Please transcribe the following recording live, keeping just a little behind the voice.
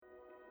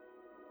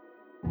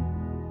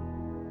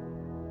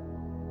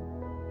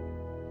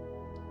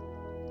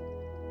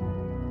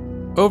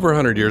Over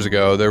 100 years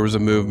ago, there was a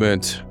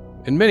movement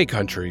in many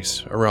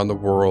countries around the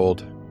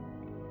world,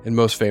 and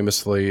most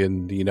famously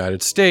in the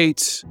United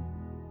States,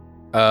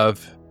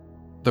 of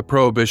the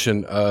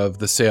prohibition of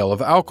the sale of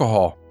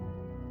alcohol,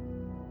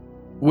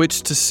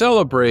 which, to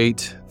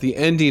celebrate the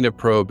ending of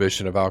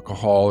prohibition of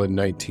alcohol in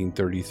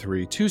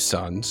 1933, two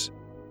sons,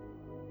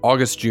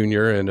 August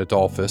Jr. and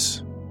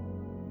Adolphus,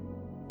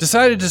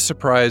 decided to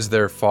surprise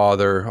their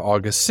father,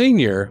 August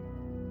Sr.,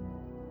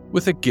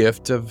 with a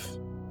gift of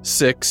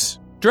 6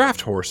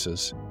 draft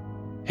horses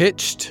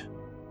hitched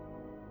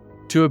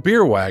to a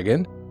beer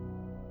wagon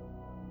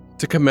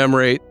to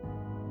commemorate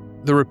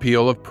the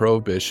repeal of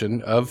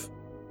prohibition of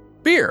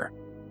beer.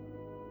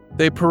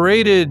 They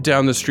paraded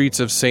down the streets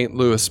of St.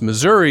 Louis,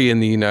 Missouri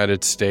in the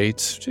United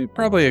States to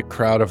probably a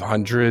crowd of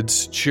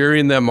hundreds,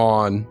 cheering them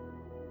on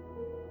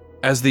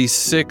as these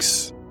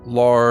 6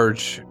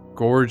 large,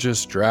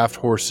 gorgeous draft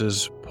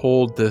horses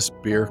pulled this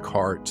beer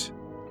cart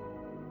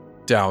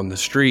down the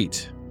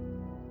street.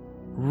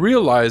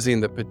 Realizing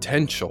the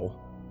potential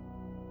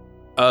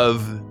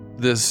of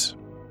this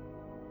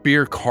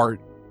beer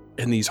cart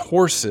and these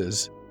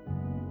horses,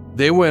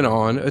 they went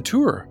on a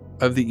tour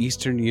of the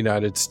eastern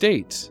United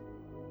States.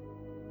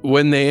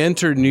 When they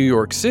entered New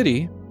York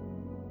City,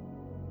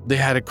 they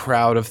had a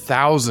crowd of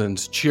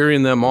thousands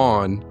cheering them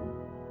on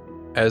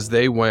as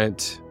they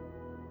went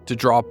to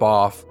drop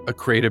off a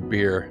crate of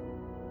beer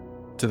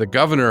to the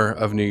governor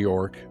of New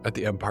York at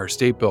the Empire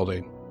State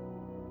Building.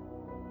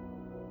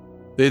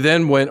 They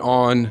then went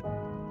on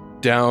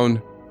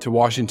down to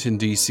Washington,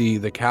 D.C.,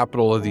 the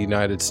capital of the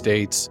United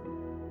States,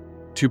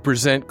 to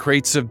present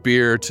crates of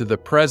beer to the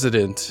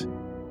president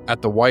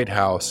at the White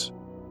House,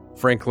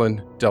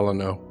 Franklin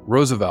Delano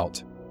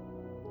Roosevelt.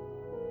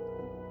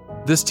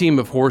 This team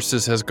of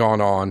horses has gone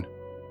on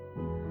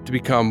to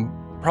become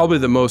probably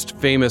the most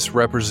famous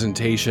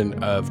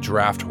representation of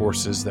draft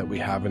horses that we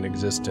have in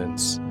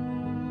existence.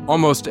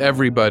 Almost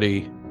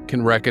everybody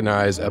can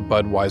recognize a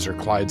Budweiser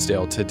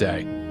Clydesdale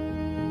today.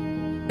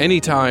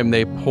 Anytime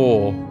they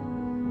pull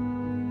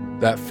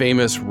that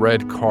famous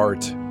red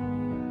cart,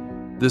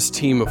 this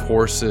team of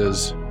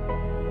horses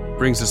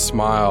brings a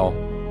smile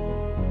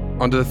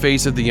onto the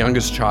face of the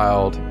youngest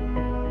child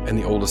and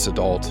the oldest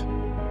adult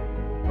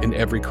in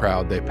every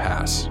crowd they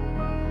pass.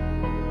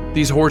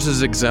 These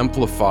horses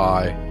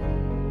exemplify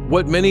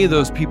what many of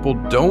those people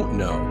don't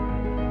know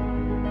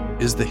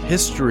is the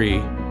history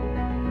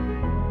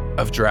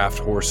of draft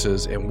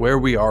horses and where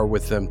we are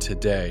with them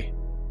today.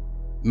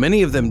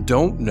 Many of them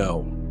don't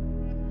know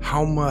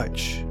how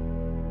much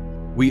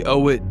we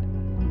owe it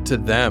to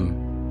them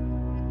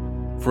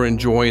for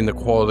enjoying the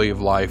quality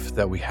of life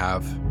that we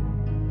have.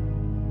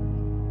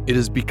 It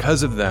is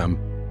because of them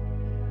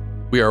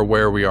we are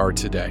where we are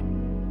today,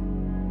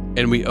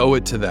 and we owe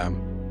it to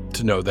them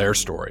to know their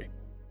story.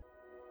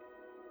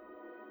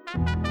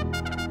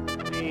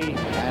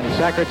 And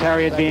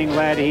Secretariat being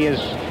led, he is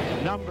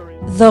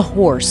The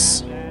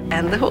horse.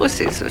 And the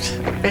horses was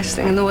the best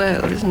thing in the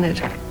world, isn't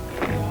it?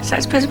 So I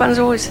suppose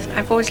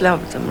I've always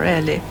loved them,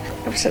 really,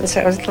 ever since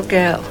I was a little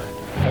girl.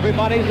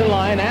 Everybody's in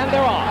line, and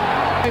they're off.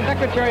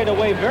 Secretariat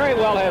away very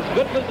well, has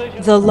good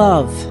position. The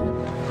love.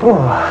 Oh,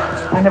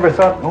 I never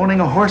thought owning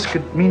a horse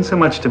could mean so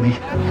much to me.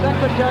 And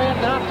Secretariat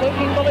now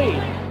taking the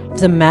lead.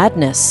 The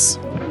madness.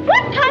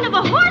 What kind of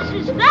a horse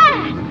is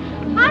that?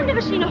 I've never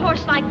seen a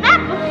horse like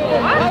that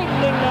before.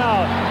 Lightning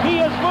now. He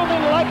is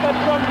moving like a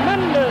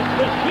tremendous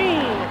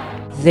machine.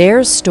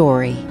 Their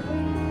story.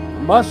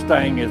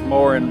 Mustang is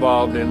more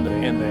involved in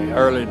the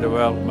early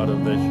development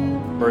of this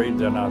breed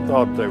than I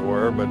thought they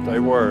were, but they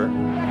were.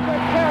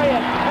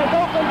 Secretariat has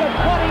opened a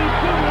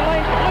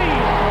 22-length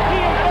lead. He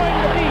is going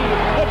to be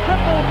the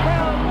Triple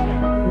Crown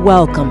winner.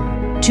 Welcome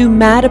to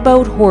Mad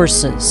About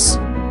Horses.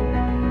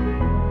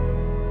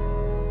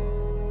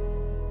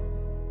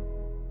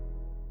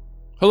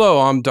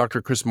 Hello, I'm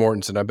Dr. Chris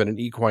Mortensen. I've been an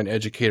equine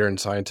educator and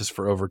scientist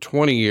for over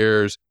 20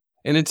 years.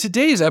 And in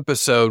today's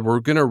episode,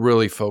 we're going to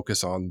really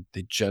focus on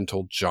the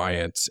gentle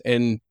giants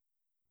and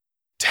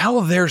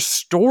tell their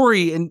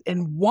story and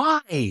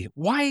why.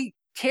 Why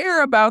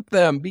care about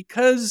them?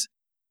 Because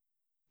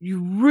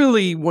you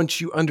really, once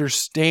you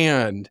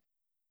understand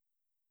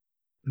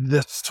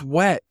the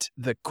sweat,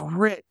 the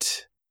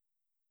grit,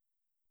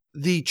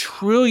 the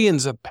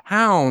trillions of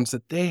pounds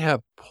that they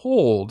have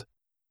pulled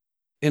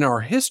in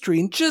our history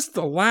in just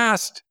the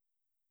last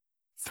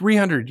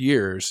 300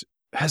 years,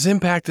 has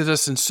impacted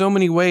us in so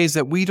many ways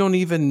that we don't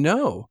even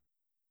know.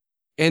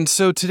 And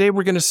so today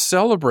we're going to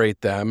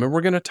celebrate them and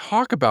we're going to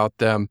talk about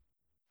them.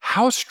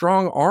 How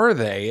strong are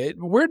they?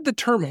 Where did the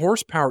term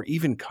horsepower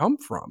even come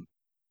from?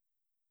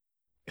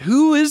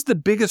 Who is the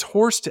biggest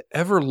horse to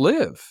ever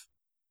live?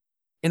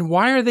 And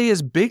why are they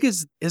as big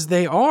as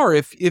they are?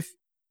 If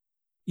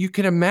you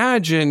can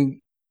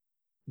imagine,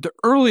 the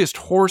earliest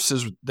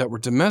horses that were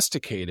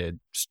domesticated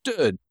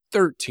stood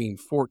 13,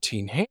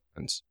 14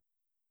 hands.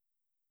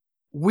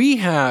 We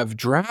have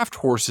draft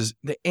horses,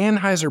 the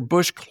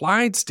Anheuser-Busch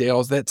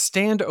Clydesdales, that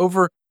stand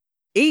over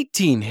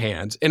 18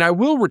 hands. And I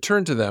will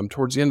return to them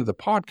towards the end of the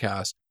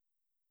podcast.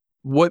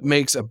 what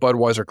makes a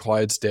Budweiser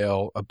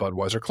Clydesdale a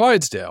Budweiser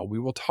Clydesdale. We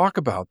will talk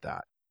about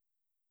that.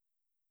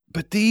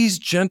 But these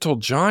gentle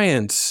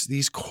giants,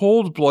 these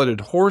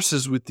cold-blooded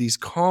horses with these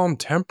calm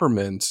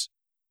temperaments,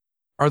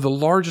 are the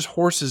largest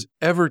horses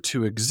ever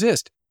to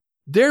exist.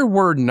 There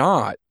were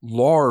not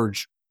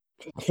large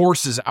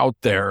horses out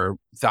there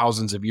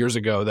thousands of years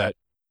ago that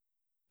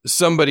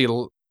somebody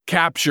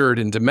captured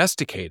and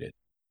domesticated.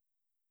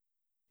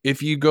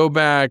 If you go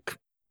back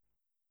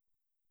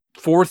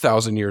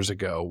 4,000 years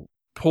ago,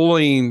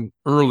 pulling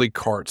early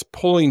carts,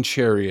 pulling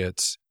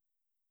chariots,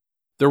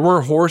 there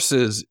were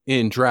horses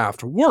in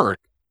draft work,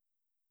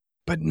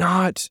 but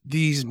not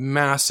these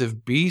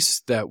massive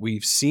beasts that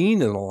we've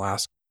seen in the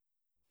last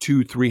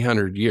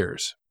 200-300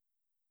 years.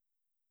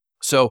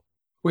 So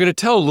we're going to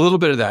tell a little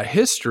bit of that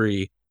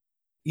history,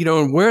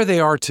 and where they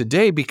are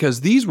today,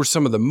 because these were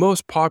some of the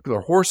most popular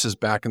horses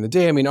back in the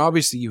day. I mean,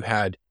 obviously you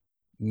had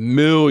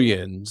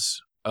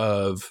millions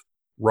of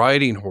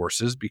riding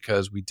horses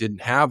because we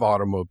didn't have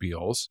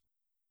automobiles.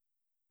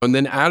 And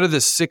then out of the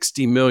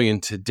 60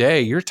 million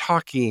today, you're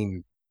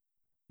talking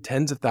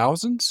tens of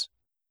thousands,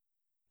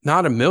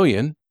 not a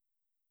million.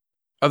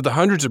 Of the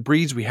hundreds of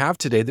breeds we have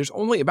today, there's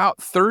only about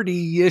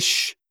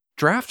 30-ish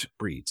draft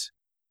breeds.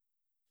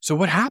 So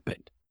what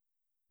happened?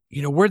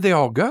 Where'd they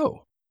all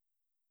go?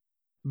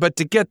 But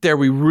to get there,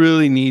 we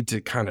really need to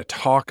kind of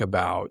talk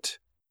about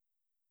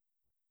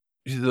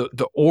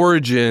the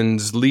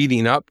origins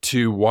leading up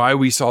to why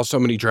we saw so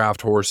many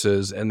draft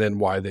horses and then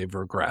why they've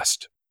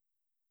regressed.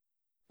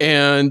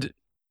 And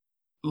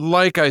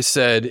like I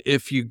said,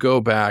 if you go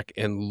back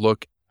and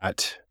look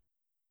at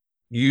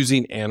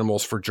using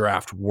animals for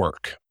draft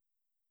work,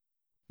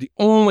 the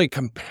only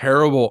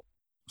comparable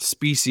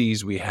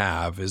species we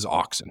have is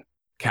oxen,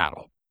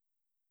 cattle.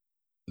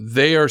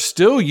 They are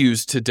still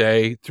used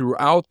today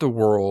throughout the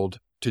world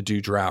to do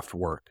draft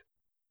work.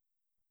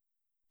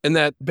 And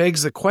that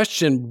begs the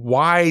question,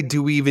 why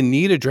do we even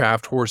need a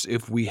draft horse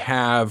if we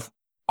have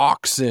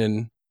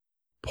oxen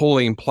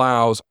pulling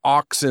plows,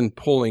 oxen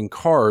pulling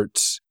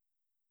carts?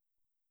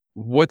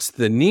 What's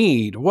the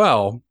need?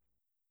 Well,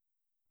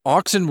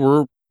 oxen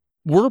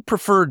were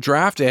preferred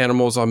draft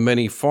animals on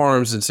many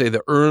farms in, say,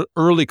 the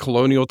early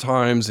colonial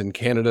times in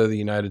Canada, the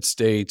United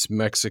States,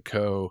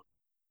 Mexico,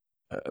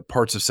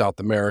 parts of South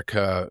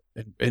America,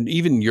 and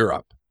even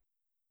Europe.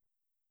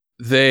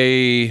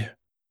 They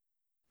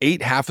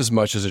ate half as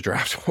much as a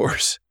draft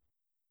horse,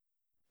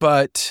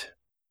 but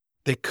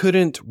they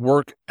couldn't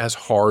work as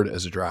hard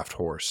as a draft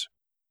horse.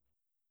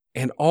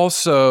 And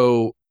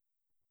also,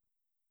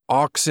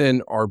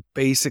 oxen are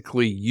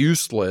basically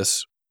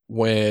useless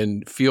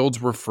when fields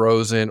were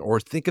frozen,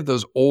 or think of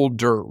those old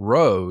dirt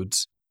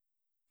roads,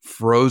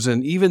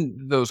 frozen.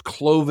 Even those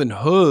cloven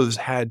hooves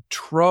had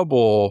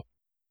trouble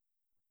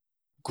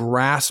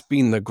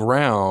grasping the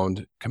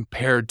ground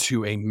compared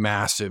to a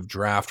massive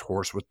draft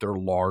horse with their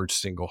large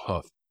single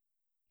hoof.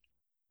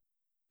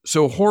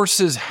 So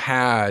horses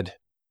had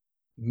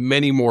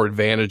many more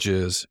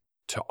advantages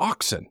to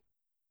oxen,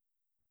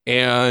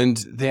 and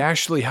they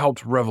actually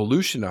helped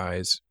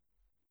revolutionize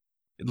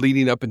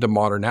leading up into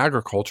modern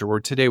agriculture, where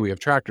today we have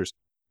tractors.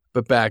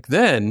 But back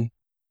then,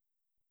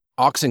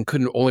 oxen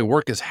couldn't only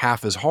work as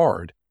half as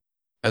hard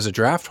as a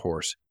draft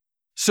horse.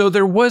 So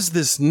there was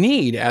this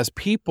need as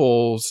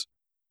peoples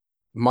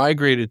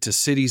migrated to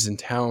cities and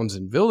towns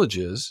and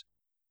villages.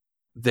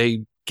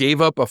 They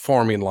gave up a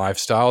farming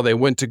lifestyle. They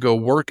went to go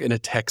work in a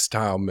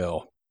textile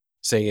mill,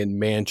 say in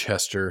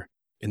Manchester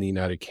in the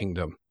United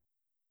Kingdom.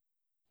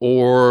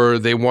 Or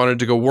they wanted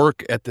to go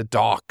work at the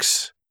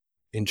docks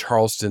in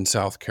Charleston,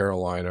 South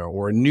Carolina,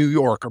 or in New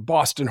York or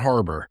Boston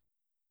Harbor.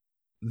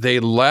 They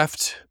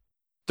left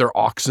their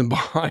oxen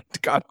behind,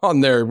 got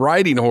on their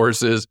riding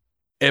horses,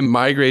 and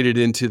migrated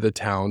into the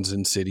towns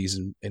and cities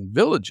and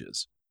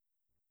villages.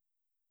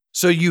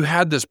 So you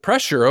had this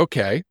pressure,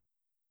 okay.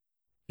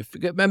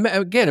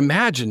 Again,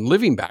 imagine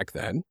living back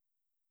then.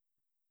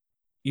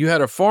 You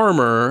had a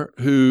farmer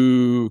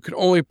who could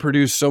only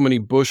produce so many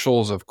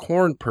bushels of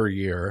corn per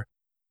year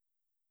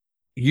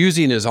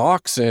using his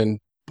oxen,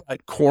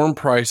 but corn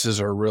prices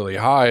are really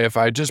high. If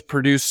I just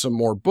produce some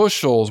more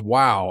bushels,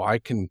 wow, I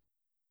can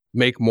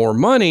make more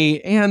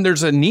money, and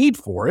there's a need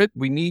for it.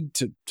 We need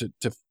to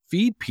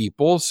feed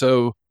people,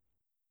 so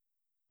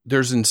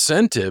there's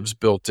incentives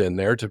built in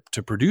there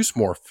to produce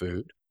more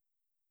food.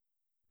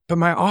 But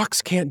my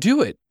ox can't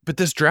do it, but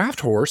this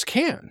draft horse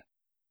can.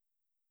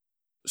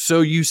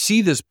 So you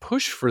see this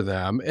push for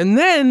them, and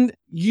then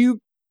you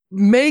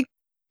make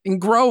and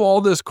grow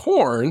all this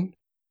corn.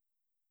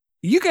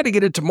 You got to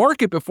get it to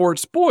market before it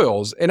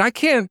spoils. And I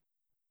can't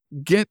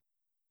get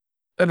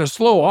a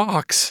slow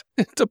ox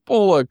to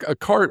pull a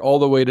cart all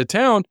the way to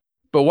town.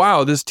 But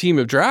wow, this team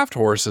of draft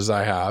horses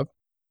I have,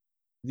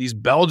 these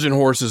Belgian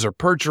horses or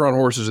Percheron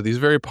horses, or these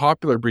very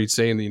popular breeds,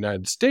 say in the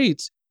United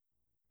States,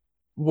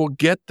 will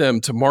get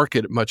them to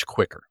market much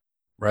quicker,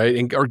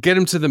 right? Or get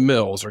them to the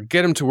mills, or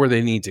get them to where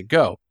they need to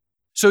go.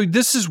 So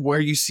this is where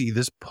you see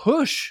this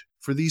push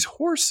for these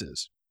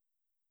horses.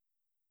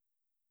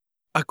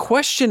 A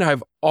question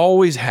I've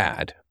always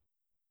had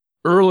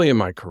early in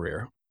my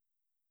career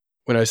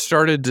when I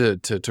started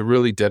to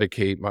really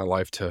dedicate my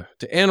life to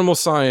animal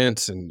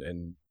science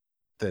and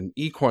then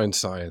equine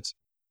science,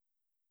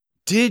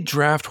 did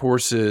draft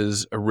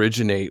horses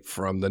originate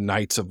from the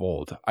knights of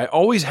old? I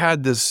always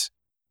had this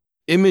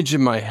image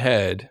in my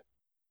head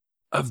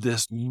of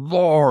this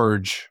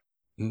large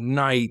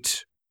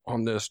knight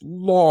on this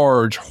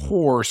large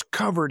horse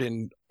covered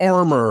in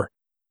armor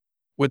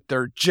with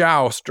their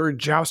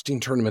jousting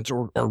tournaments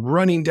or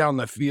running down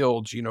the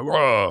fields,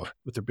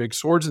 with their big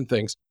swords and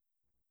things.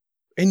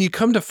 And you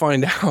come to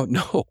find out,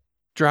 no,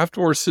 draft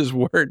horses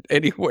weren't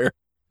anywhere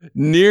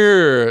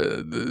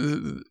near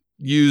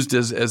used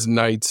as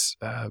knights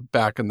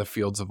back in the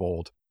fields of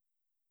old.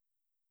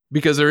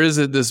 Because there is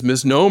this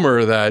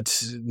misnomer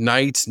that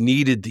knights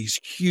needed these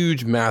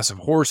huge, massive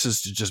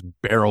horses to just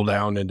barrel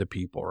down into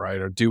people,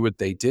 right? Or do what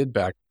they did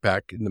back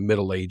in the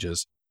Middle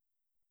Ages,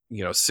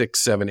 600,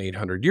 700,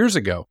 800 years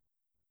ago.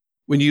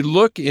 When you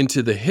look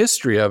into the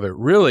history of it,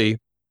 really,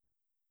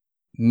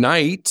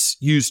 knights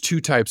used two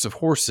types of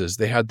horses.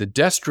 They had the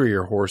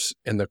destrier horse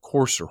and the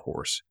courser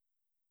horse.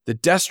 The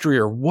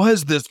destrier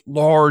was this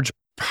large,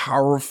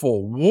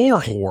 powerful war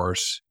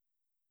horse,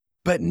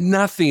 but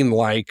nothing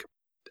like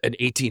an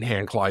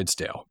 18-hand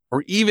Clydesdale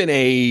or even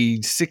a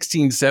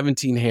 16,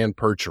 17-hand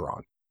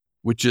Percheron,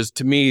 which is,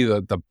 to me,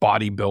 the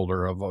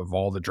bodybuilder of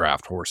all the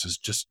draft horses,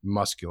 just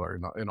muscular.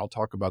 And I'll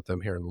talk about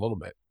them here in a little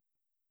bit.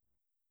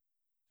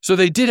 So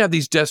they did have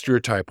these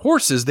destrier-type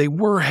horses. They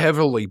were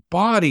heavily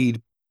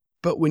bodied,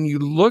 but when you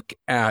look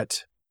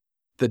at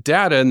the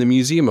data, and the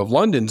Museum of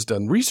London's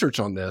done research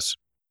on this,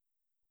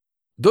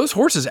 those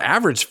horses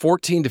averaged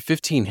 14 to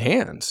 15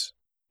 hands,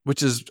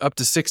 which is up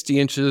to 60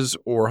 inches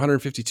or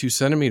 152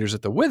 centimeters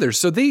at the withers.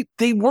 So they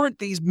weren't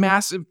these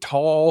massive,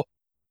 tall,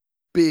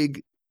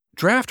 big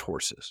draft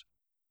horses.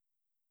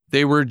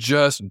 They were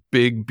just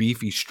big,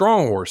 beefy,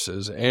 strong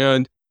horses.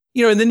 And,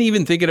 and then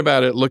even thinking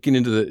about it, looking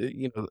into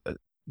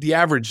the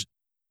average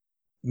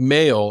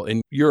male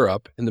in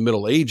Europe in the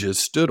Middle Ages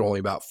stood only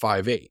about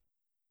 5'8".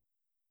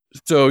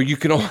 So you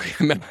can only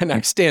imagine,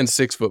 I stand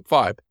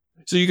 6'5".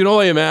 So you can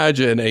only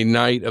imagine a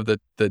knight of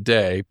the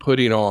day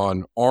putting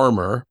on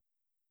armor,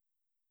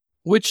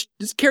 which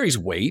just carries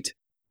weight,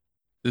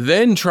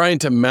 then trying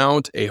to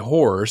mount a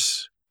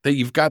horse that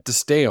you've got to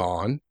stay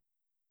on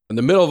in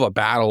the middle of a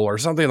battle or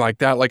something like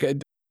that. Like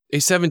a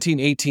 17,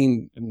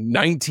 18,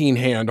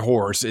 19-hand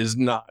horse is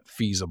not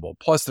feasible.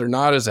 Plus, they're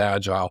not as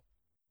agile.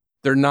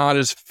 They're not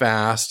as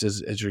fast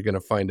as you're going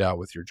to find out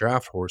with your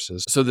draft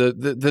horses. So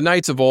the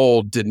knights of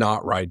old did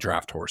not ride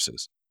draft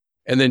horses.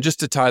 And then just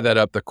to tie that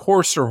up, the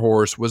courser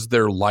horse was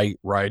their light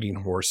riding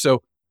horse.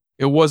 So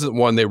it wasn't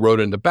one they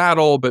rode into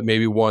battle, but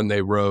maybe one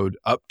they rode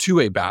up to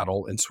a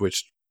battle and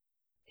switched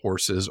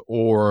horses,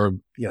 or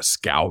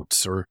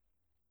scouts, or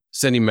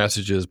sending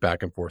messages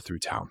back and forth through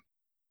town.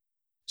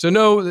 So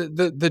no,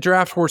 the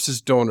draft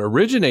horses don't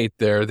originate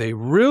there. They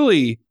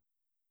really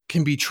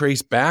can be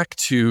traced back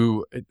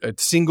to a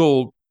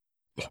single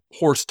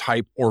horse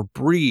type or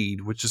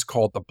breed, which is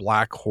called the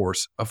Black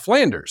Horse of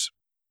Flanders.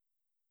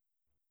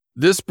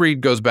 This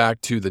breed goes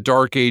back to the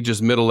Dark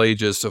Ages, Middle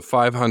Ages, so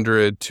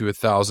 500 to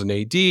 1000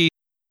 AD.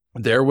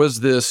 There was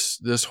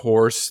this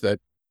horse that,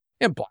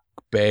 black,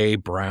 bay,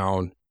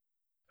 brown,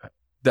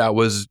 that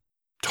was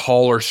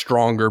taller,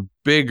 stronger,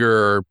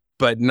 bigger,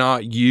 but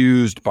not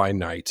used by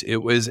knights. It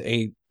was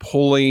a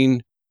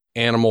pulling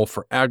animal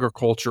for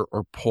agriculture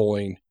or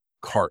pulling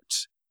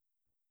carts.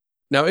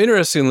 Now,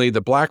 interestingly, the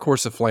Black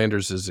Horse of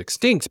Flanders is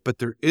extinct, but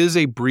there is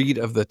a breed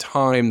of the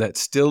time that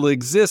still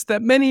exists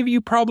that many of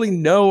you probably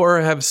know or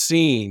have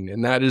seen,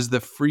 and that is the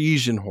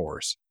Frisian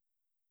horse.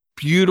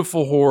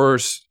 Beautiful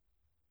horse,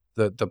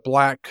 the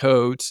black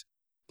coats,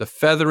 the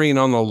feathering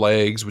on the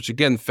legs, which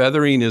again,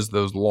 feathering is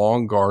those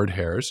long guard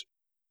hairs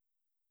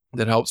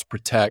that helps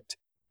protect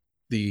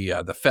the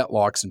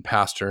fetlocks and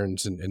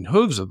pasterns and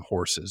hooves of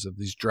horses, of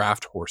these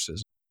draft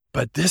horses.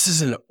 But this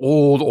is an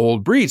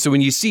old breed. So when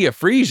you see a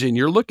Frisian,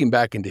 you're looking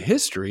back into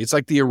history. It's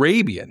like the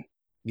Arabian.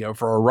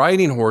 For our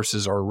riding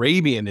horses, our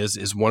Arabian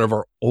is one of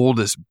our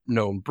oldest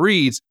known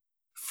breeds.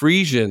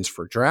 Frisians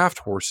for draft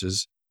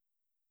horses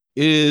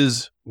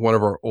is one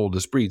of our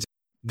oldest breeds.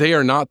 They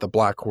are not the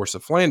Black Horse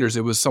of Flanders.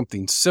 It was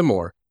something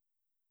similar.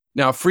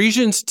 Now,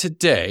 Frisians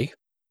today,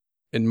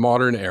 in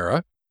modern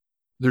era,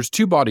 there's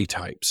two body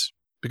types.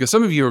 Because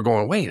some of you are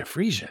going, wait, a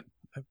Frisian?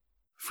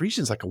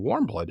 Frisian's like a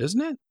warm blood,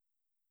 isn't it?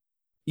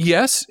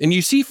 Yes, and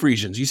you see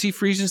Frisians. You see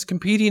Frisians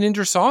competing in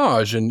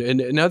dressage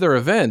and other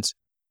events.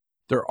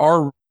 There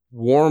are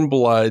warm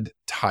blood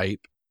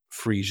type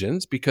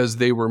Frisians because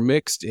they were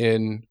mixed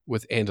in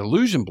with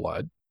Andalusian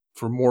blood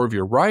for more of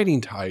your riding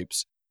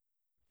types.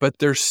 But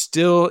there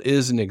still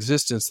is in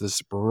existence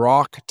this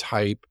Baroque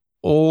type,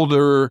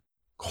 older,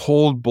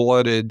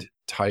 cold-blooded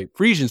type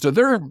Frisians. So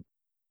they're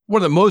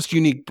one of the most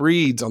unique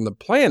breeds on the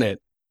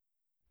planet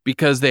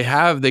because they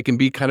can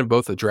be kind of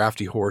both a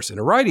drafty horse and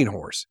a riding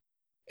horse.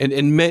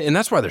 And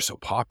that's why they're so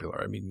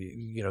popular. I mean,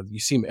 you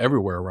see them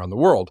everywhere around the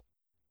world.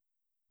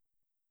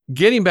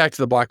 getting back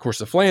to the Black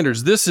Horse of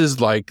Flanders, this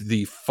is like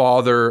the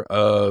father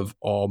of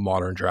all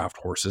modern draft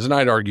horses. And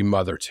I'd argue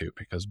mother too,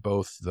 because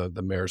both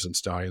the mares and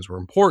stallions were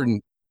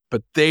important,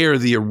 but they are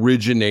the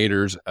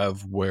originators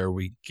of where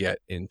we get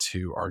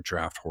into our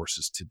draft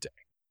horses today.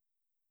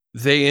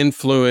 They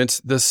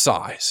influence the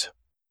size.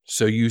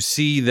 So you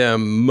see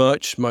them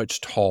much, much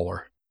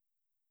taller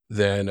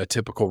than a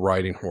typical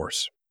riding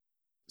horse.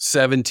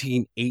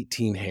 17,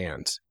 18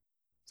 hands.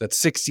 That's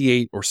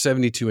 68 or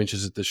 72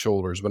 inches at the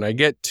shoulders. When I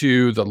get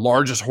to the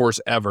largest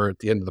horse ever at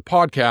the end of the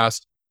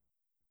podcast,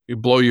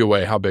 it blow you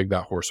away how big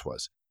that horse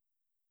was.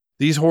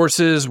 These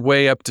horses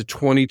weigh up to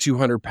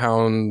 2,200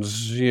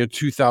 pounds,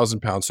 2,000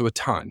 pounds, so a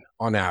ton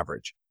on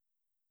average.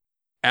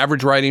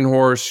 Average riding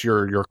horse,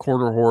 your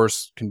quarter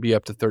horse can be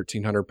up to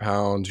 1,300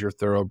 pounds. Your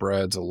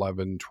thoroughbreds,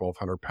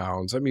 1,200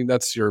 pounds. I mean,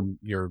 that's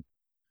your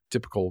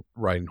typical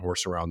riding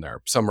horse around there.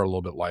 Some are a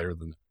little bit lighter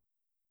than that.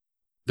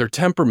 Their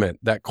temperament,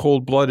 that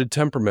cold-blooded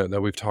temperament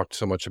that we've talked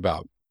so much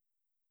about.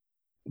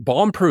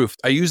 Bomb-proof.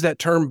 I use that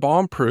term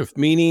bomb-proof,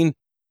 meaning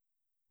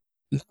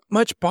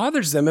much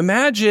bothers them.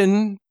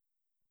 Imagine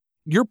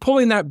you're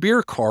pulling that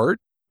beer cart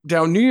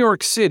down New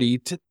York City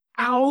to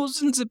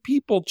thousands of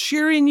people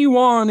cheering you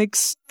on,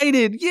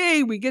 excited.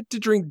 Yay, we get to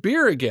drink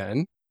beer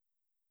again.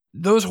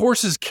 Those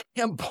horses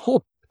can't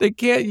pull.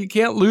 You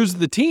can't lose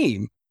the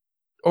team,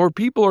 or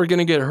people are going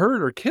to get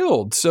hurt or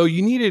killed. So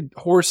you needed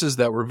horses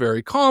that were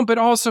very calm, but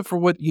also for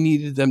what you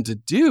needed them to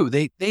do.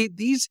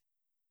 These,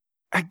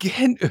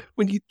 again,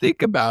 when you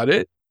think about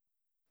it,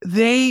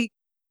 they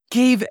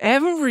gave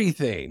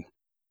everything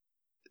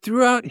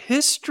throughout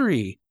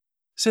history.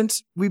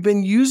 Since we've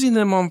been using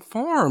them on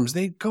farms,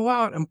 they'd go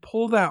out and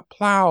pull that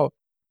plow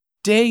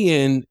day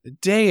in,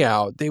 day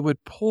out. They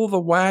would pull the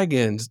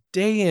wagons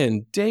day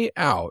in, day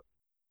out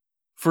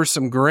for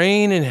some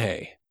grain and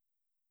hay.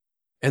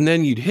 And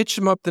then you'd hitch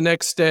them up the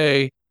next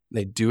day, and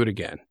they'd do it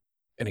again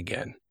and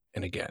again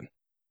and again.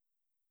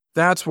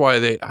 That's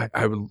why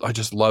I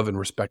just love and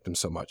respect them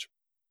so much.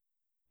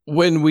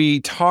 When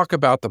we talk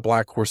about the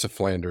Black Horse of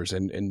Flanders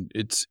and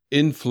its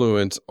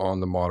influence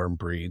on the modern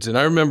breeds, and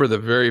I remember the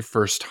very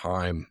first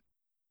time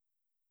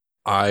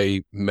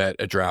I met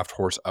a draft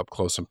horse up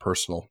close and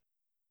personal.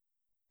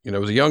 I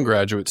was a young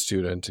graduate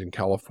student in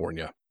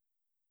California,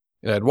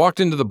 and I'd walked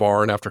into the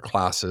barn after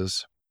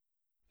classes,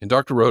 and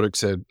Dr. Rodick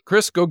said,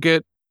 "Chris, go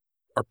get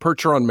our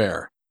Percheron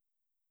mare."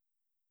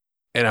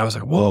 And I was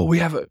like, whoa, we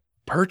have a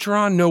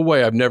Percheron? No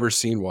way, I've never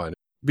seen one.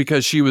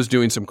 Because she was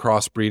doing some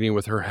crossbreeding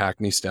with her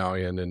Hackney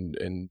stallion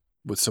and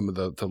with some of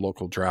the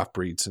local draft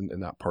breeds in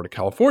that part of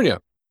California.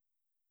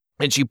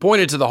 And she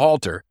pointed to the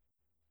halter.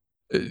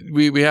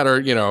 We had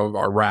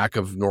our rack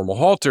of normal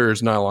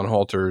halters, nylon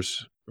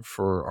halters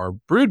for our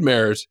brood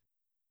mares.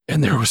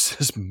 And there was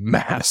this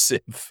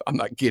massive, I'm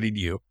not kidding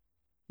you,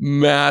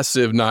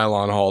 massive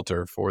nylon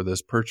halter for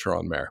this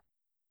Percheron mare.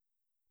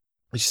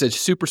 And she said,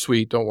 "She's super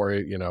sweet. Don't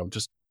worry,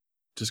 just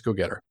go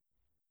get her."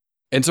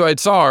 And so I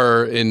saw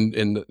her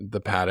in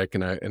the paddock,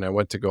 and I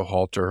went to go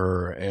halter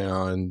her.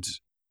 And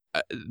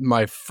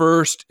my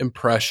first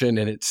impression,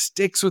 and it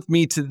sticks with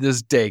me to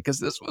this day because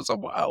this was a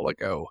while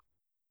ago,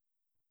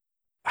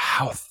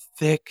 how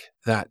thick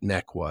that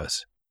neck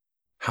was,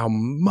 how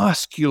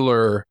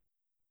muscular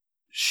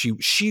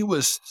she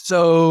was,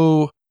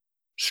 so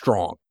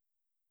strong,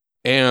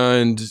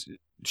 and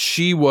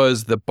she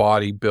was the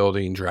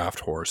bodybuilding draft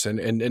horse.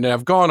 And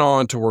I've gone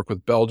on to work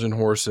with Belgian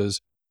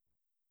horses.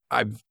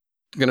 I'm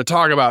going to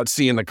talk about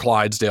seeing the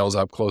Clydesdales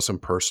up close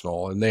and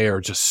personal, and they are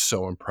just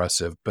so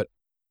impressive. But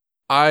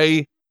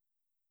honest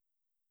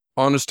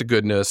to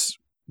goodness,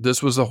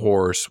 this was a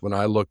horse when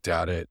I looked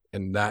at it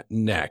and that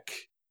neck,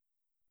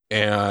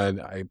 and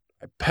I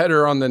pet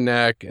her on the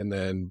neck and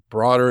then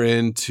brought her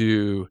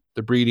into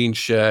the breeding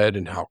shed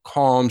and how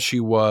calm she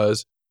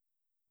was.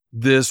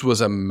 This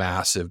was a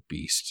massive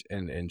beast,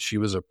 and she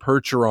was a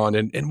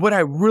Percheron. And what I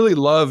really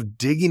loved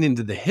digging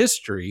into the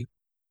history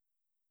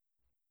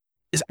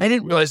is I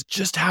didn't realize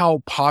just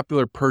how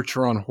popular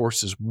Percheron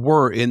horses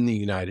were in the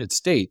United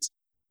States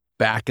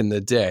back in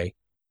the day.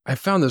 I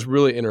found this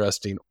really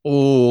interesting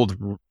old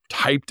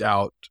typed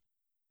out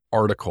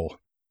article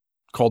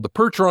called The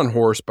Percheron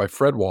Horse by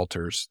Fred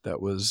Walters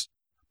that was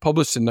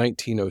published in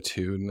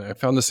 1902. And I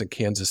found this in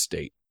Kansas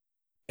State.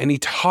 And he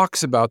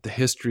talks about the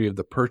history of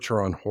the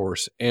Percheron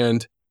horse.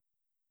 And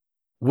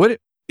what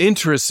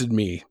interested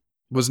me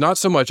was not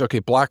so much, okay,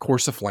 Black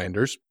Horse of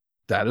Flanders.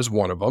 That is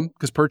one of them,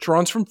 because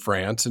Percheron's from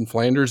France, and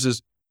Flanders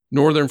is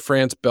northern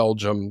France,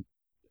 Belgium,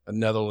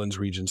 Netherlands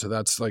region. So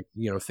that's like,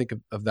 think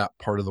of that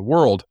part of the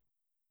world.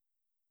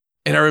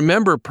 And I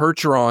remember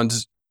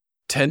Percherons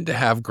tend to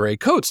have gray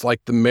coats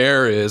like the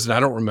mare is, and I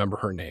don't remember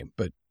her name,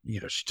 but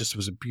she just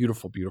was a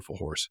beautiful, beautiful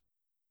horse.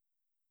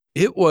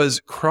 It was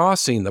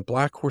crossing the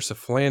Black Horse of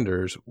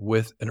Flanders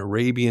with an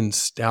Arabian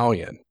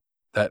stallion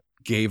that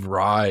gave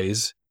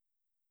rise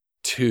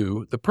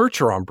to the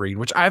Percheron breed,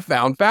 which I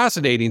found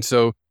fascinating.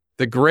 So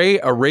the gray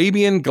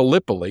Arabian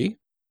Gallipoli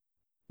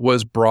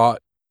was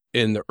brought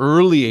in the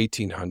early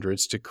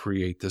 1800s to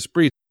create this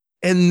breed.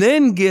 and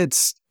then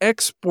gets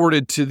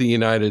exported to the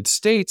United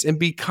States and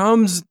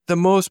becomes the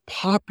most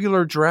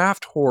popular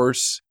draft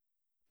horse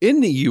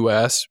in the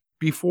U.S.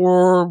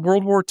 before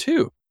World War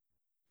II.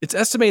 It's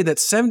estimated that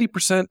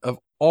 70% of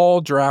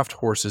all draft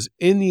horses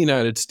in the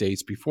United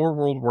States before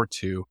World War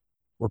II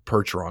were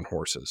Percheron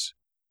horses.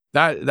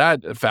 That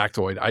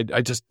factoid,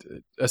 I just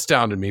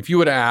astounded me. If you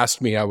would have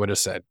asked me, I would have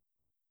said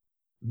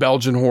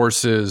Belgian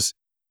horses,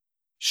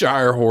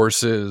 Shire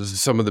horses,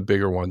 some of the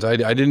bigger ones. I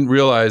didn't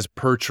realize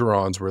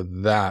Percherons were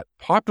that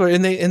popular,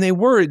 and they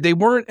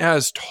weren't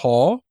as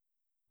tall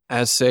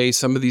as, say,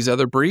 some of these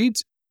other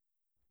breeds.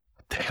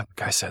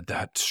 Like I said,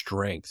 that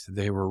strength.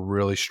 They were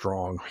really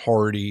strong,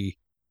 hardy,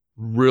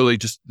 really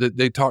just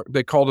they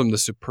called them the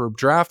superb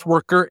draft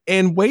worker.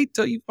 And wait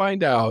till you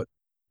find out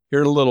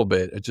here in a little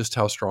bit just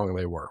how strong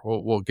they were.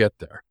 We'll get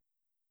there.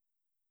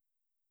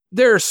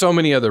 There are so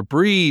many other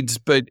breeds,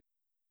 but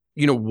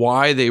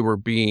why they were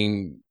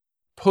being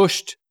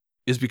pushed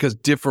is because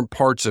different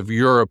parts of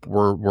Europe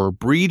were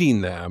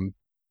breeding them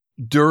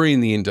during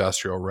the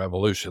Industrial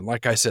Revolution.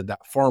 Like I said,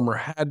 that farmer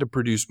had to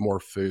produce more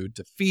food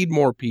to feed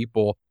more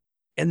people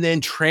and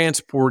then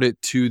transport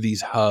it to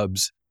these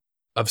hubs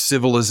of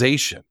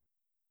civilization.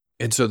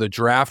 And so the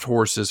draft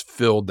horses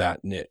filled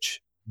that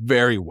niche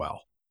very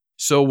well.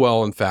 So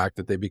well, in fact,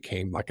 that they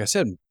became, like I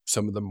said,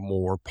 some of the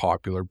more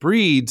popular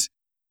breeds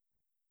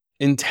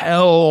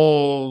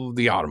until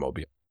the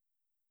automobile.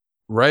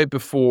 Right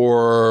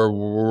before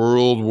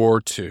World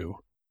War II,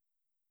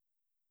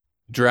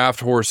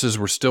 draft horses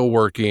were still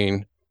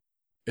working.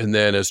 And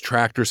then as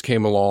tractors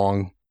came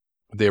along,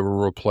 they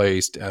were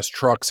replaced. As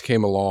trucks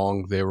came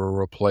along, they were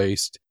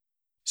replaced.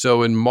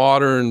 So in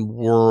modern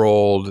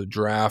world,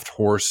 draft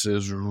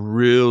horses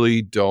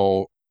really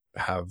don't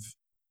have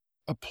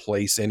a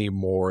place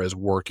anymore as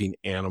working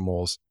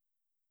animals,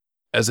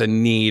 as a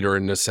need or a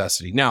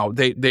necessity. Now,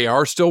 they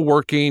are still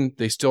working.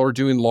 They still are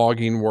doing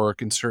logging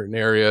work in certain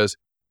areas.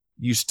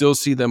 You still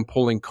see them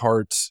pulling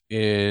carts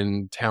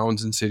in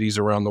towns and cities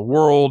around the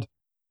world,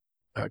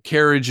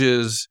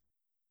 carriages.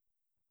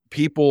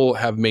 People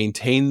have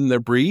maintained their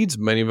breeds.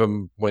 Many of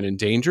them went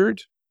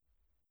endangered,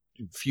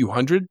 a few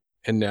hundred,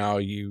 and now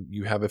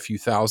you have a few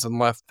thousand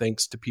left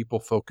thanks to people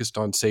focused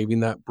on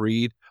saving that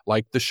breed,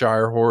 like the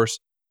Shire horse.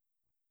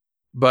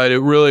 But it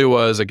really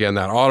was, again,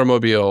 that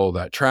automobile,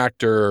 that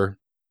tractor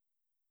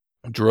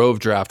drove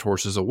draft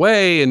horses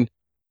away. And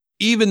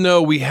even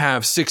though we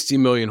have 60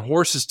 million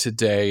horses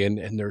today,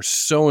 and they're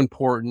so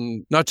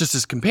important, not just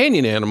as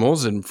companion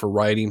animals and for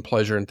riding,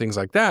 pleasure, and things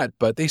like that,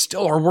 but they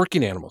still are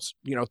working animals,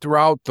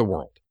 throughout the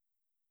world.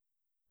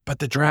 But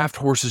the draft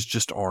horses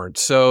just aren't.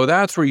 So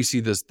that's where you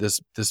see this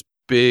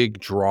big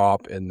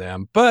drop in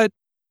them. But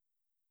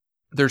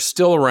they're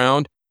still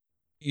around.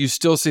 You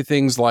still see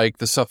things like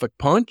the Suffolk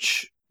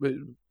Punch.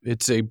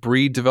 It's a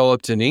breed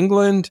developed in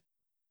England,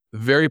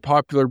 very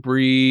popular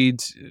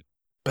breed.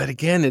 But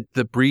again,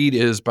 the breed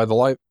is by the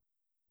life.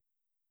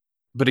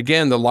 But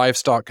again, the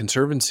Livestock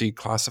Conservancy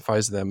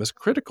classifies them as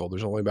critical.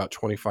 There's only about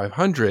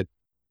 2,500.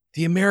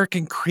 The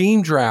American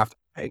Cream Draft,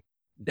 I've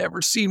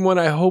never seen one.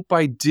 I hope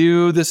I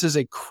do. This is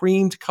a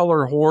creamed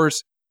color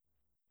horse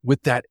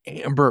with that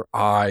amber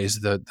eyes,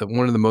 the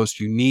one of the most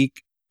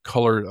unique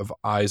color of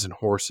eyes in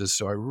horses.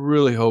 So I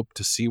really hope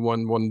to see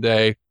one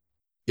day.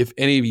 If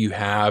any of you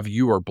have,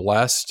 you are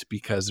blessed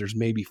because there's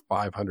maybe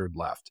 500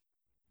 left.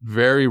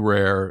 Very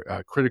rare,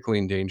 critically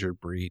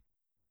endangered breed.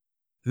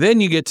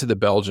 Then you get to the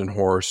Belgian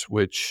horse,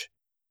 which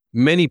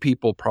many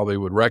people probably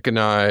would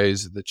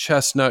recognize. The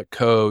chestnut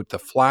coat, the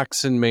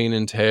flaxen mane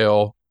and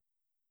tail.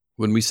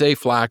 When we say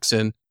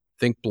flaxen,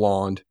 think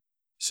blonde.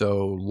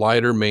 So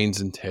lighter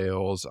manes and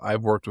tails.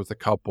 I've worked with a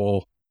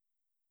couple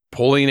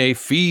pulling a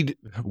feed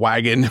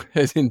wagon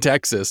in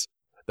Texas.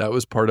 That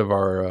was part of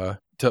our,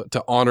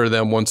 to honor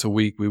them once a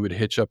week, we would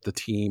hitch up the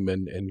team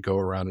and go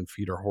around and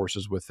feed our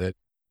horses with it,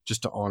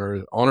 just to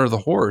honor the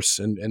horse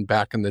and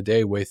back in the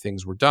day, way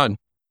things were done.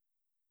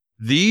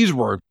 These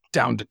were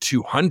down to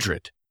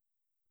 200,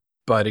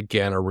 but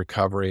again, are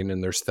recovering,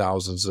 and there's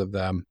thousands of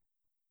them.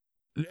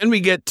 Then we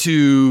get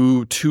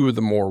to two of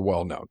the more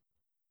well-known.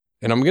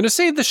 And I'm going to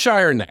say the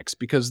Shire next,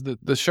 because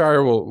the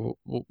Shire will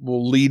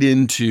lead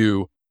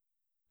into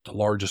the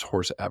largest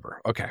horse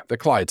ever. Okay, the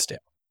Clydesdale.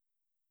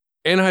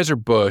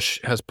 Anheuser-Busch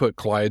has put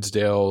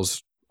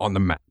Clydesdales on the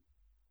map.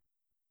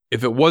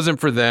 If it wasn't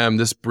for them,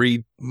 this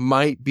breed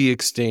might be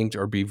extinct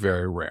or be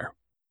very rare.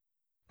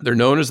 They're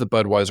known as the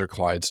Budweiser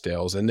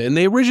Clydesdales, and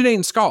they originate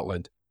in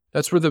Scotland.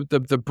 That's where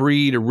the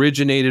breed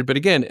originated, but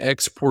again,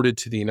 exported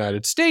to the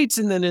United States,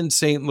 and then in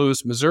St.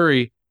 Louis,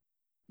 Missouri,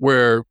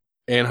 where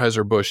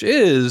Anheuser-Busch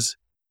is,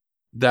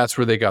 that's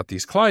where they got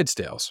these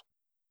Clydesdales.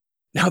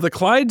 Now, the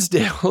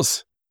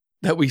Clydesdales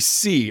that we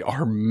see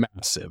are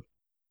massive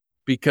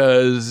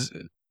because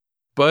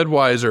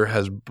Budweiser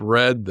has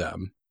bred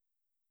them.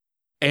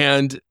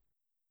 And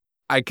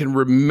I can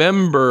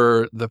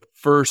remember the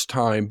first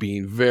time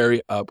being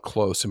very up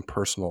close and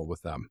personal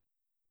with them.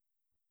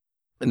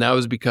 And that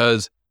was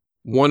because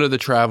one of the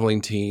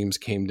traveling teams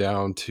came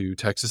down to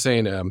Texas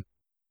A&M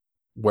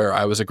where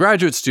I was a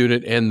graduate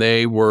student, and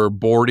they were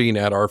boarding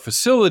at our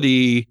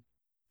facility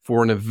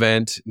for an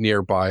event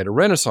nearby at a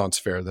Renaissance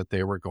fair that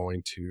they were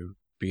going to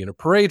be in a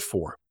parade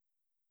for.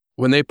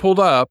 When they pulled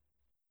up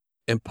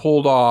and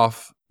pulled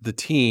off the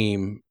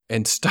team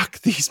and stuck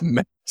these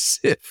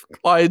massive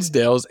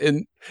Clydesdales,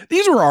 and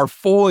these were our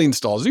foaling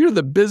stalls. These were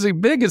the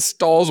biggest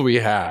stalls we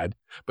had,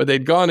 but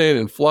they'd gone in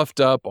and fluffed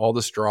up all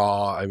the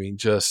straw. I mean,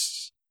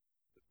 just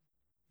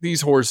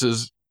these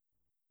horses,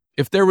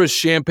 if there was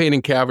champagne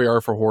and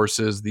caviar for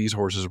horses, these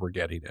horses were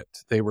getting it.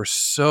 They were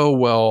so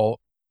well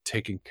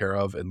taken care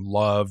of and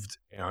loved,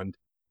 and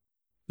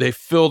they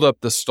filled up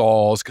the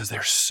stalls because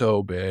they're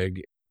so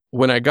big.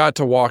 When I got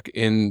to walk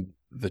in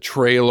the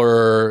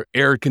trailer,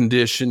 air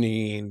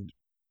conditioning,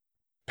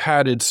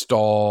 padded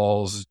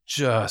stalls,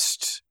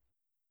 just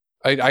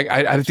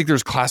I think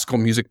there's classical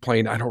music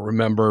playing. I don't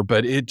remember,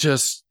 but it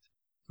just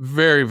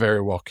very,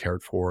 very well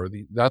cared for.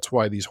 That's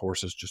why these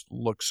horses just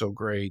look so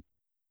great,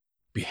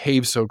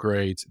 behave so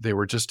great. They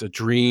were just a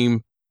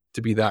dream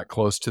to be that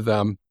close to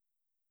them.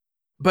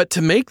 But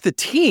to make the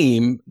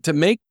team, to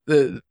make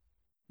the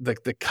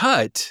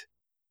cut,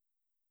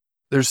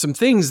 there's some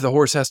things the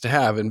horse has to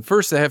have. And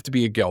first, they have to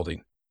be a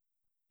gelding.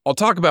 I'll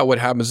talk about what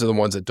happens to the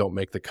ones that don't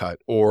make the cut,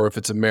 or if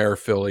it's a mare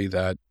filly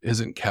that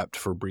isn't kept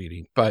for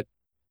breeding. But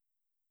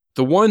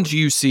the ones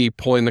you see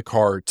pulling the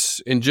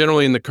carts, and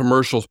generally in the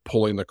commercials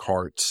pulling the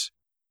carts,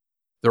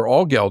 they're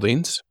all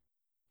geldings.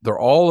 They're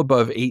all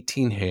above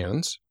 18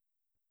 hands.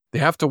 They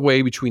have to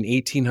weigh between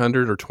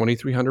 1,800 or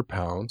 2,300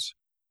 pounds.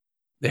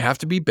 They have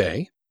to be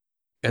bay,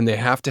 and they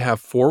have to have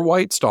 4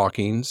 white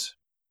stockings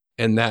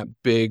and that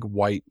big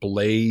white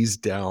blaze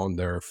down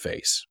their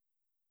face.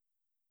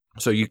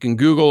 So you can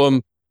Google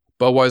them,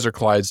 Budweiser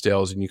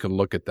Clydesdales, and you can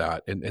look at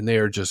that. And they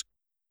are just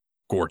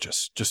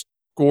gorgeous,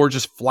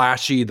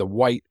 flashy, the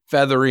white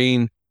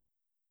feathering.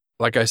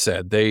 Like I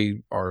said,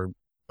 they are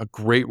a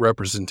great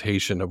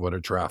representation of what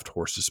a draft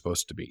horse is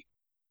supposed to be.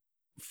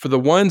 For the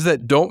ones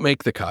that don't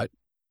make the cut,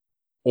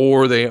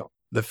 or the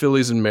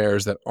fillies and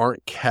mares that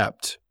aren't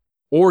kept,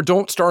 or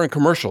don't star in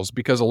commercials,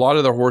 because a lot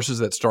of the horses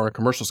that star in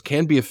commercials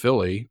can be a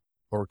filly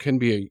or can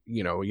be a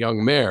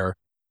young mare.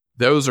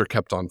 Those are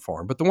kept on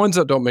farm. But the ones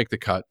that don't make the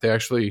cut, they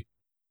actually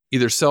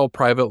either sell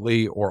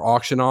privately or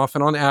auction off.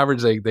 And on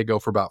average, they go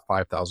for about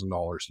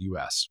 $5,000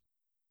 US.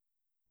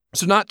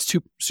 So not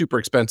super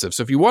expensive.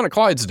 So if you want a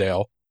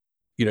Clydesdale,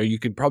 you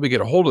could probably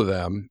get a hold of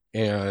them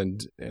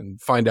and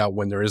find out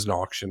when there is an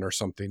auction or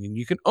something. And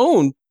you can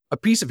own a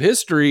piece of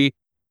history.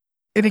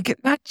 And again,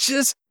 not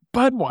just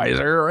Budweiser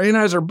or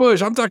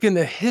Anheuser-Busch. I'm talking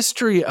the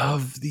history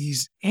of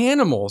these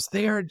animals.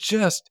 They are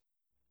just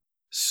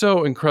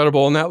so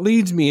incredible. And that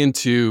leads me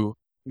into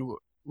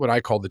what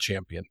I call the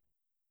champion.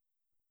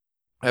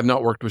 I have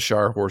not worked with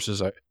Shire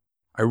horses.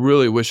 I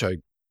really wish I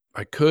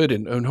could,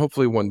 and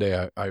hopefully one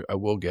day I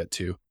will get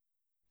to.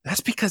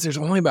 That's because there's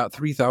only about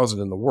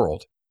 3,000 in the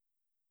world.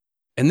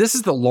 And this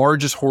is the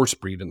largest horse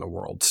breed in the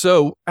world.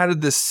 So out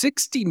of the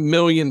 60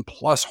 million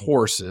plus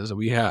horses that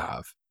we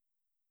have,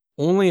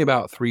 only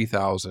about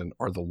 3,000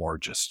 are the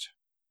largest.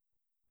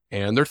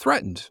 And they're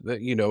threatened.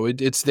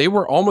 They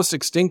were almost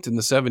extinct in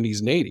the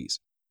 70s and 80s.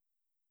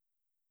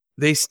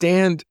 They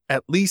stand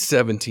at least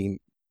 17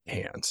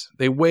 hands.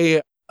 They weigh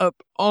up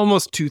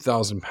almost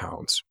 2,000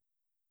 pounds.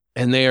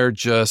 And they are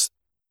just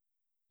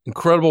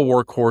incredible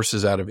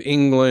workhorses out of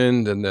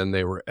England, and then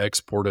they were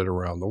exported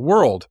around the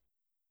world.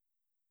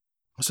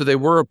 So they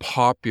were a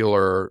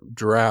popular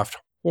draft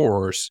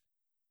horse.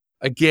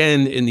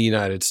 Again, in the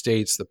United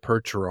States, the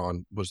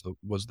Percheron was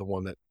the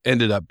one that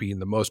ended up being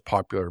the most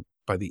popular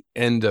by the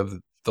end of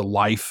the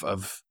life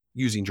of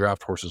using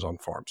draft horses on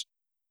farms.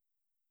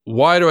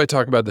 Why do I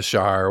talk about the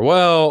Shire?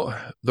 Well,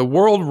 the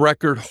world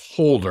record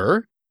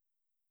holder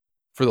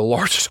for the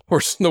largest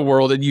horse in the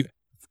world, and you have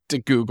to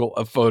Google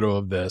a photo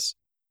of this,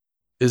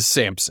 is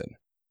Samson.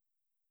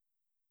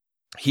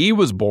 He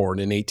was born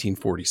in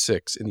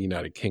 1846 in the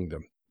United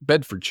Kingdom,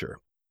 Bedfordshire.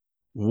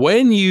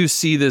 When you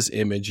see this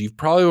image, you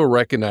probably will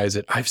recognize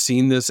it. I've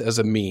seen this as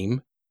a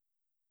meme.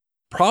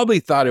 Probably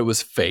thought it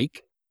was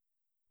fake,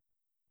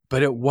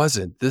 but it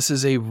wasn't. This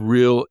is a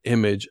real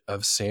image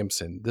of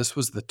Samson. This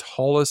was the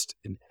tallest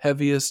and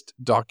heaviest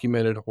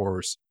documented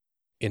horse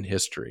in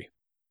history.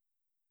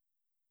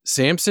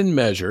 Samson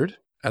measured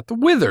at the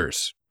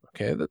withers,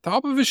 at the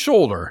top of his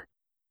shoulder,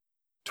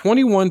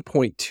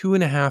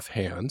 21.2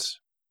 hands,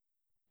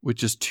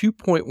 which is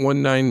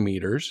 2.19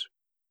 meters,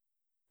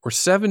 or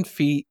 7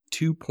 feet,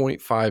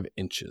 2.5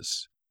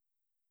 inches.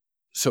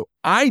 So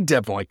I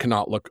definitely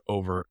cannot look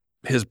over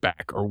his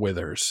back or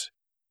withers.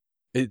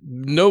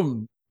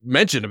 No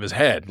mention of his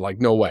head,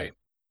 no way.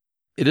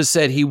 It is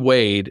said he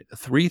weighed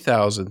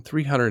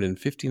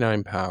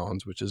 3,359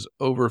 pounds, which is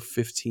over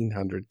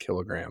 1,500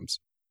 kilograms.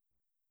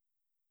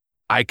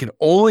 I can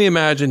only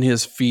imagine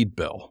his feed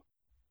bill.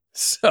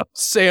 So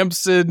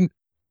Samson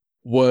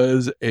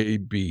was a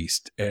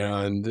beast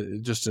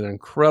and just an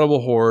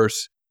incredible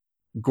horse,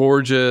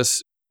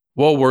 gorgeous,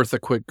 well worth a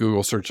quick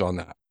Google search on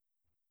that.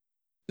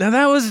 Now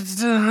that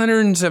was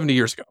 170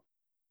 years ago.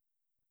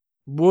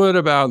 What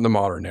about in the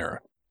modern era?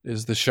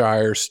 Is the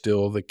Shire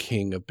still the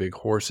king of big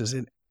horses?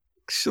 And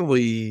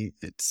actually,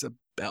 it's a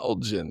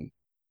Belgian.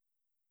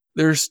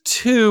 There's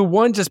two.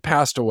 One just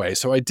passed away,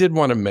 so I did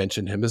want to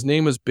mention him. His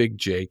name was Big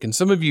Jake, and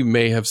some of you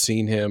may have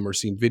seen him or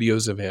seen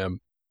videos of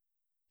him.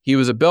 He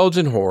was a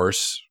Belgian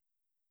horse.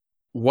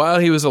 While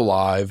he was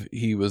alive,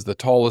 he was the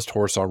tallest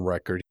horse on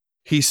record.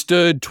 He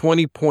stood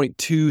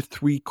 20.2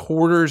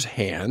 3/4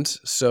 hands,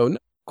 so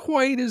not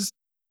quite as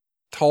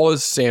tall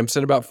as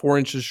Samson, about 4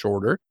 inches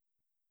shorter,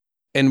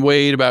 and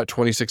weighed about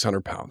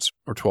 2,600 pounds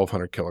or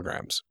 1,200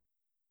 kilograms.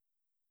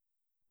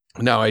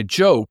 Now, I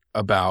joke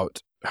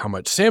about how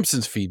much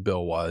Samson's feed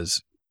bill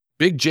was.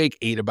 Big Jake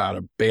ate about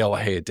a bale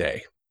of hay a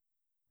day.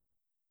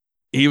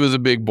 He was a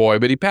big boy,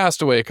 but he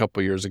passed away a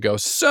couple years ago.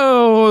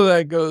 So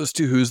that goes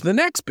to who's the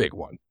next big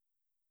one?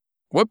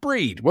 What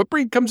breed? What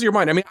breed comes to your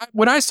mind? I mean,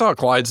 when I saw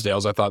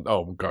Clydesdales, I thought,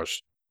 oh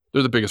gosh,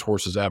 they're the biggest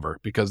horses ever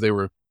because they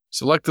were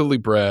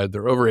selectively bred.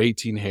 They're over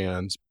 18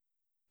 hands,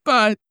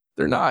 but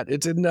they're not.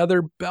 It's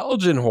another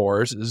Belgian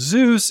horse.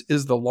 Zeus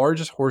is the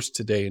largest horse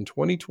today in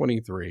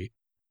 2023.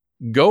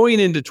 Going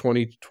into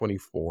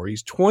 2024,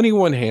 he's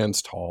 21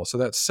 hands tall, so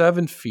that's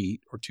 7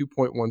 feet or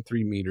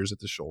 2.13 meters at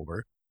the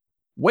shoulder.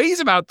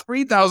 Weighs about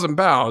 3,000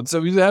 pounds,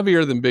 so he's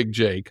heavier than Big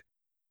Jake.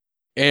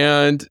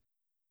 And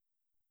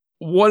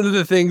one of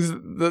the things,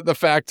 the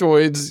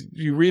factoids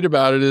you read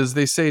about it is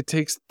they say it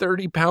takes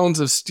 30 pounds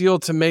of steel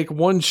to make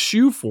one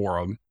shoe for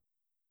him.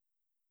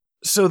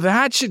 So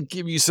that should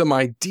give you some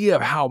idea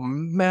of how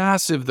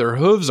massive their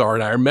hooves are.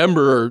 And I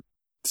remember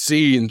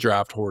seeing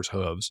draft horse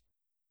hooves.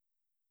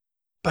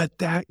 But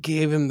that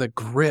gave him the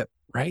grip,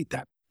 right?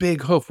 That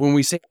big hoof. When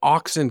we say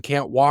oxen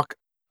can't walk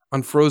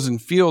on frozen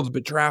fields,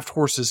 but draft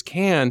horses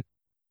can,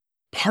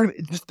 part of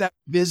it, just that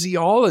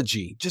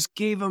physiology just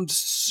gave him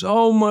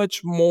so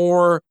much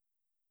more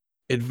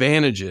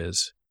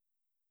advantages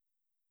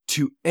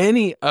to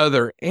any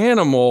other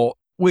animal,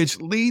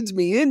 which leads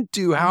me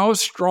into how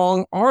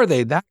strong are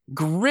they? That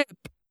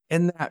grip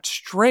and that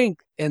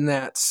strength and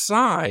that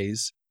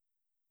size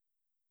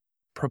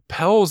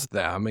propels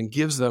them and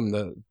gives them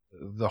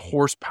the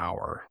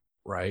horsepower,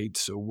 right?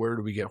 So where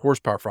do we get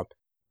horsepower from?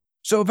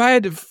 So if I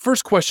had to,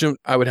 first question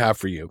I would have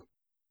for you,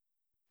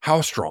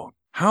 how strong?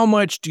 How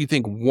much do you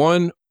think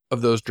one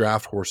of those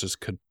draft horses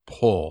could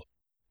pull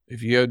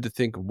if you had to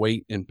think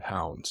weight in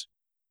pounds?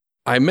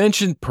 I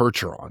mentioned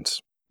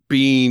Percherons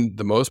being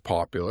the most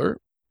popular,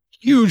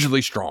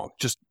 hugely strong,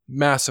 just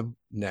massive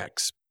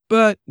necks,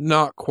 but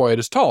not quite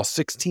as tall,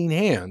 16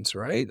 hands,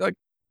 right? Like,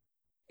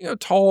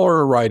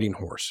 taller riding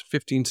horse,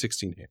 15,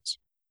 16 hands.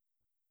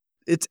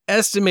 It's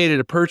estimated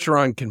a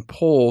Percheron can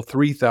pull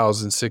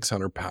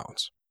 3,600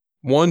 pounds.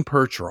 One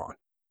Percheron.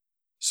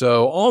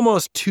 So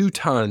almost 2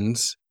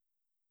 tons.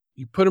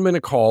 You put them in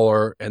a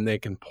collar and they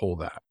can pull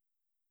that.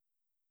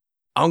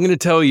 I'm going to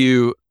tell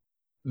you,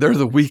 they're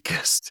the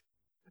weakest.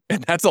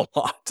 And that's a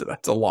lot.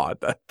 That's a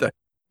lot. That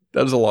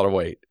is a lot of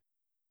weight.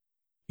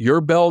 Your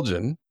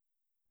Belgian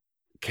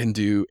can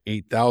do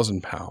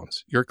 8,000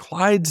 pounds. Your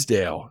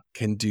Clydesdale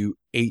can do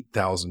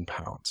 8,000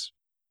 pounds.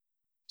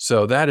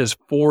 So that is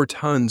 4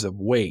 tons of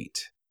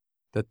weight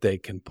that they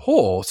can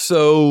pull.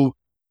 So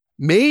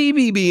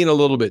maybe being a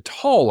little bit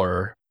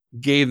taller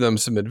gave them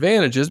some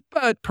advantages,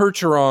 but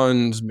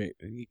Percherons,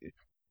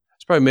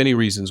 there's probably many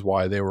reasons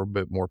why they were a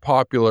bit more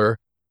popular.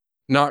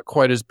 Not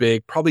quite as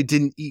big, probably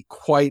didn't eat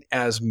quite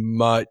as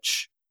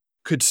much,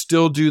 could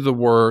still do the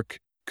work,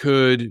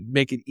 could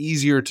make it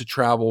easier to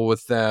travel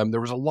with them.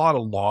 There was a lot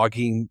of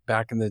logging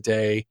back in the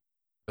day,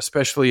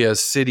 especially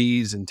as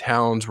cities and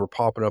towns were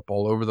popping up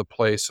all over the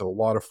place. So a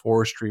lot of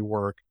forestry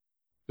work.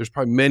 There's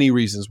probably many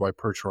reasons why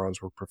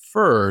Percherons were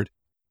preferred,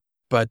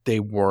 but they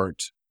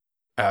weren't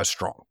as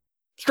strong.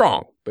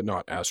 Strong, but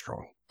not as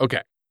strong.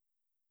 Okay.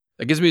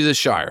 That gives me the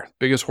Shire,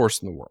 biggest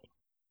horse in the world.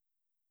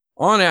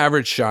 On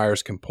average,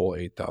 Shires can pull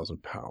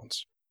 8,000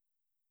 pounds.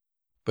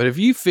 But if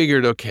you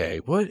figured,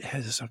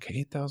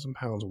 8,000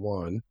 pounds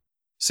one.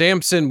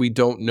 Samson, we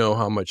don't know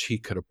how much he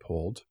could have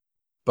pulled.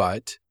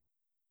 But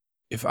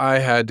if I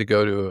had to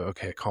go to a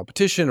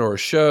competition or a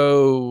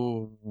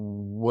show,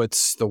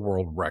 what's the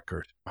world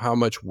record? How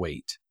much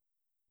weight?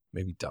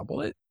 Maybe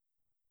double it?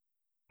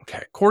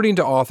 Okay. According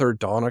to author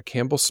Donna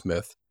Campbell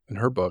Smith in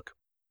her book,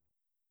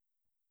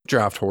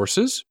 Draft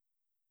Horses,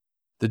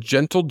 The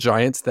Gentle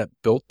Giants That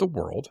Built the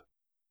World,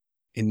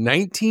 in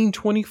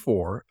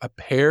 1924, a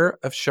pair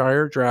of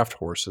Shire draft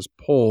horses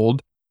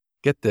pulled,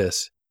 get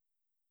this,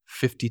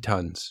 50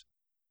 tons,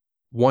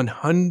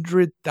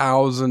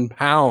 100,000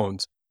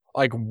 pounds.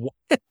 Like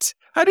what?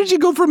 How did you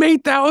go from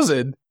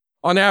 8,000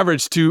 on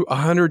average to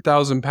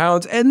 100,000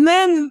 pounds? And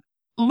then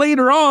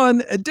later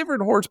on, a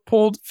different horse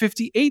pulled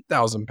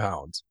 58,000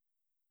 pounds,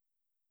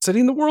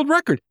 setting the world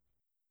record.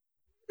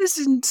 This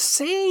is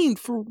insane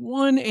for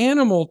one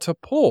animal to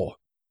pull.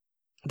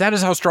 That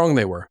is how strong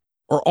they were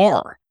or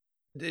are.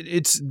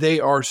 They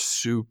are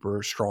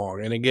super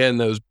strong. And again,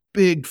 those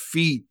big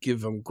feet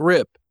give them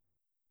grip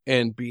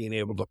and being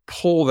able to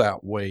pull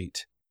that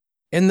weight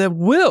and the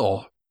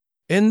will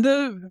and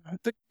the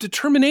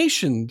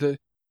determination, the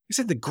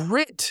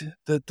grit,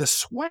 the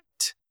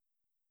sweat.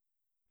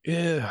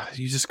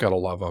 you just got to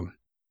love them.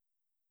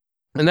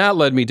 And that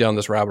led me down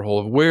this rabbit hole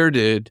of where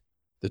did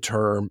the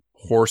term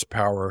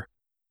horsepower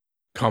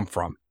come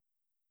from?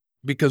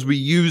 Because we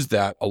use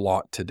that a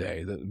lot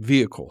today, the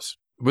vehicles.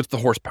 What's the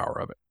horsepower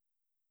of it?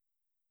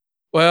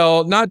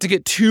 Well, not to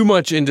get too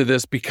much into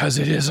this because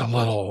it is a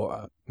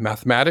little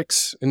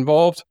mathematics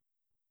involved.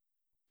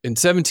 In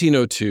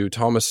 1702,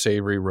 Thomas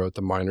Savery wrote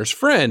The Miner's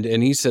Friend,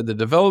 and he said the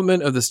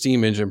development of the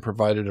steam engine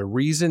provided a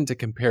reason to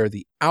compare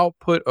the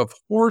output of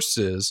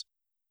horses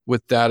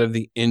with that of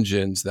the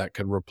engines that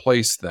could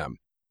replace them.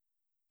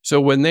 So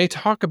when they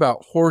talk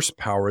about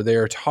horsepower, they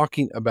are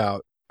talking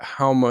about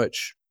how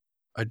much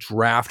a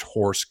draft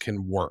horse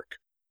can work.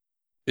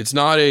 It's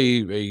not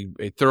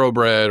a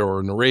thoroughbred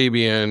or an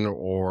Arabian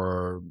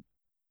or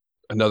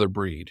another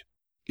breed.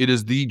 It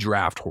is the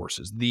draft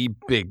horses, the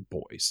big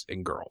boys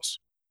and girls.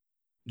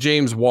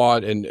 James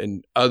Watt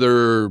and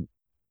other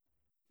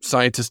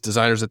scientists,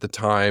 designers at the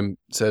time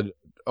said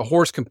a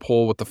horse can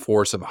pull with the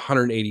force of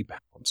 180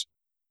 pounds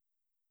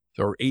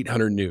or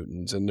 800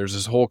 newtons. And there's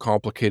this whole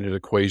complicated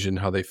equation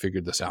how they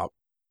figured this out.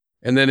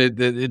 And then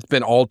it's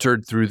been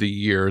altered through the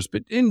years.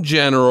 But in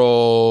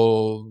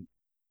general,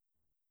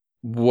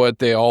 what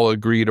they all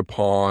agreed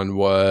upon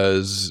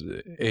was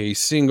a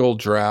single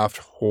draft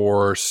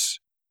horse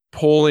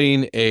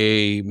pulling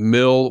a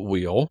mill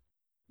wheel,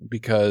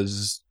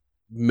 because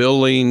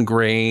milling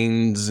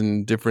grains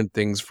and different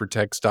things for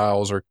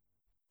textiles or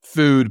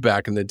food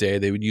back in the day,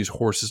 they would use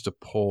horses to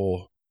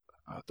pull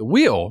the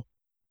wheel,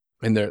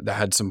 and that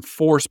had some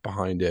force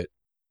behind it.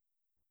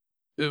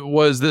 It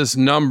was this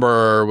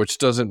number, which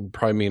doesn't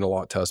probably mean a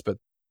lot to us, but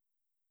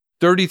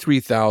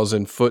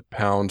 33,000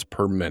 foot-pounds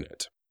per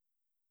minute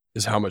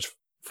is how much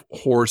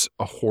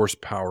a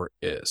horsepower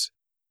is.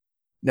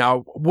 Now,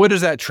 what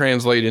does that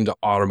translate into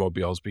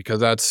automobiles? Because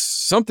that's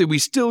something we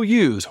still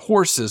use,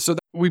 horses. So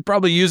we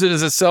probably use it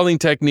as a selling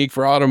technique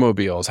for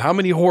automobiles. How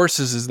many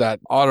horses is that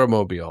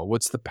automobile?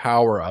 What's the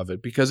power of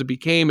it? Because it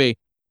became a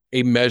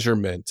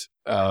measurement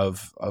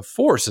of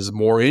force. As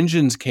more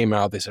engines came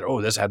out, they said,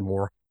 oh, this had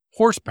more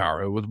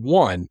horsepower. It was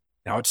 1.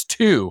 Now it's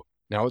 2.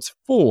 Now it's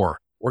 4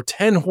 or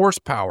 10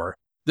 horsepower.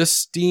 This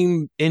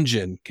steam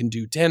engine can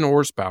do 10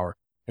 horsepower.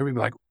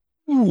 Everybody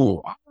be like,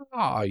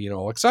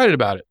 ooh, excited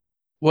about it.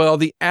 Well,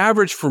 the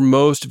average for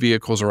most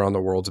vehicles around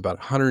the world is about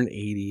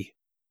 180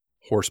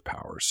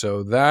 horsepower.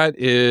 So that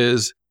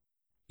is,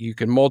 you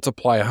can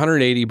multiply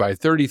 180 by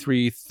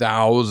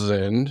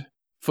 33,000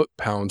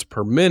 foot-pounds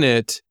per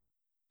minute,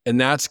 and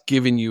that's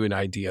giving you an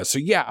idea. So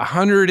yeah,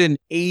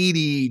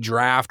 180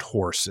 draft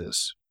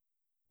horses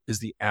is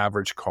the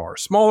average car.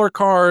 Smaller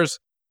cars,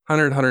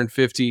 100,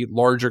 150.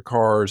 Larger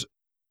cars,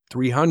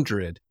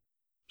 300.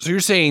 So you're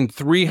saying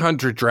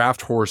 300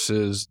 draft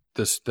horses,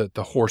 the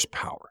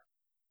horsepower.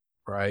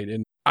 Right.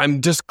 And I'm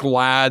just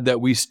glad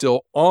that we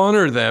still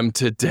honor them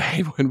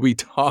today when we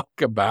talk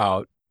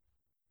about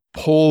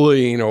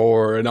pulling,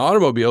 or an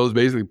automobile is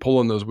basically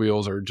pulling those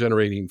wheels or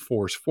generating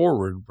force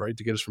forward, right,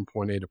 to get us from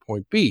point A to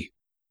point B.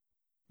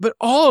 But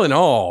all in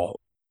all,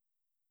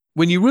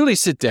 when you really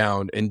sit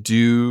down and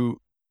do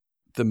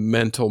the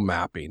mental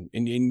mapping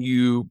and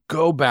you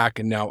go back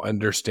and now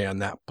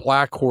understand that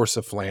Black Horse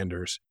of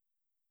Flanders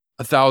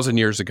 1,000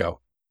 years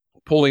ago,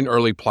 pulling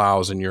early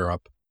plows in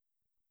Europe,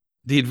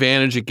 the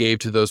advantage it gave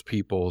to those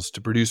peoples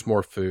to produce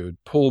more food,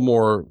 pull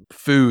more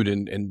food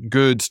and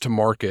goods to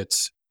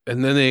markets.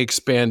 And then they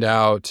expand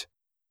out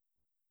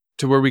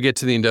to where we get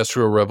to the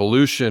Industrial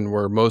Revolution,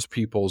 where most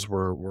peoples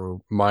were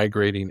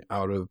migrating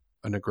out of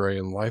an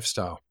agrarian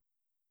lifestyle.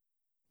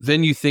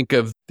 Then you think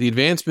of the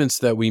advancements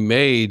that we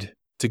made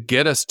to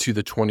get us to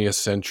the 20th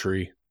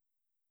century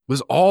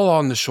was all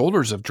on the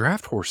shoulders of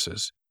draft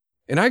horses.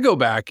 And I go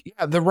back,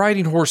 the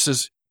riding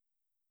horses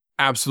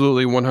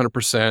absolutely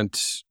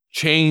 100%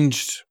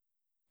 changed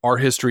our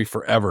history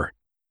forever,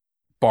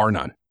 bar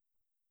none.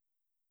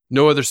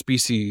 No other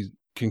species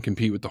can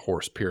compete with the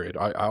horse, period.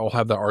 I'll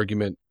have that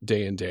argument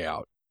day in, day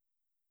out.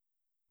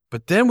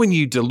 But then when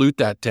you dilute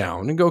that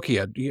down and go,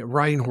 okay,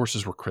 riding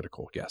horses were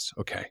critical. Yes,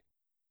 okay.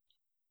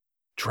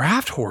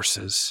 Draft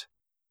horses,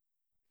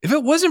 if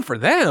it wasn't for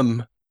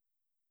them,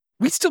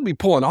 we'd still be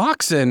pulling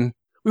oxen.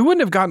 We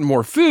wouldn't have gotten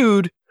more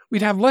food.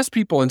 We'd have less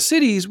people in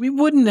cities. We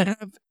wouldn't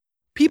have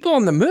people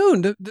on the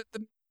moon.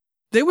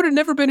 They would have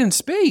never been in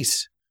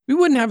space. We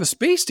wouldn't have a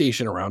space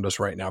station around us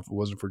right now if it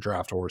wasn't for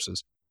draft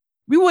horses.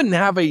 We wouldn't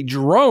have a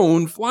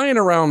drone flying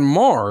around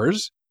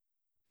Mars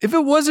if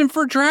it wasn't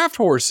for draft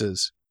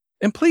horses.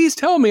 And please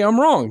tell me I'm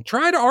wrong.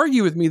 Try to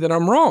argue with me that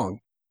I'm wrong.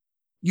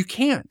 You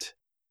can't.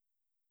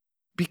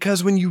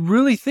 Because when you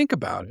really think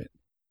about it,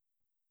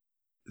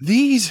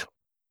 these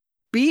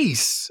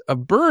beasts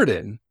of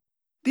burden,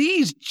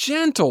 these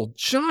gentle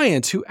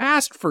giants who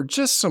asked for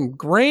just some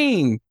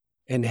grain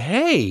and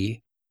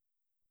hay,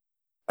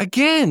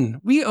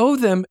 again, we owe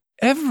them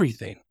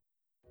everything.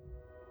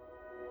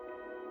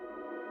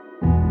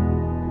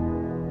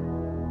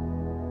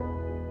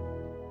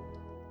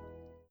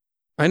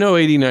 I know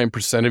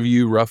 89% of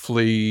you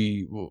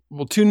roughly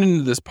will tune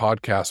into this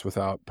podcast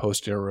without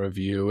posting a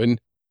review. And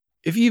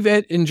if you've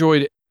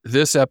enjoyed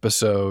this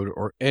episode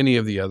or any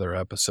of the other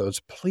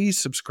episodes, please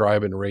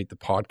subscribe and rate the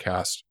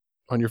podcast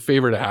on your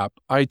favorite app,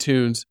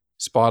 iTunes,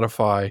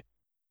 Spotify.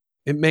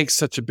 It makes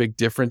such a big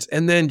difference.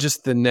 And then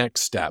just the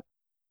next step,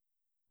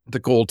 the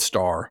gold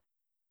star,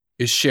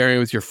 is sharing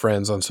with your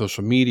friends on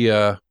social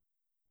media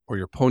or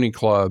your pony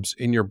clubs,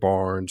 in your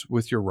barns,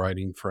 with your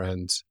riding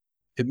friends.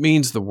 It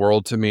means the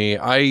world to me.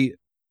 I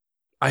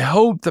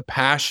hope the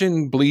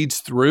passion bleeds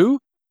through.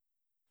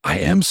 I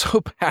am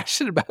so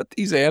passionate about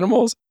these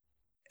animals.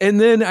 And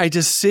then I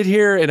just sit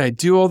here and I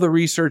do all the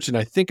research and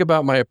I think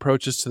about my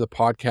approaches to the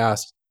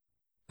podcast.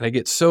 And I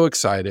get so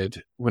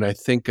excited when I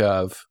think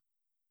of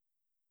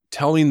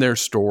telling their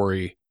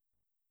story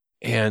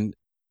and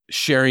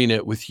sharing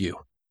it with you.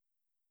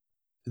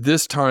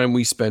 This time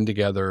we spend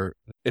together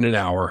in an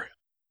hour.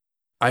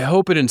 I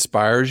hope it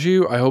inspires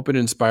you. I hope it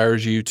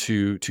inspires you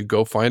to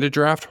go find a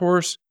draft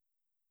horse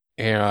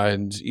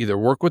and either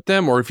work with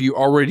them, or if you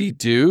already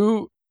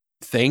do,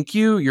 thank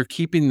you. You're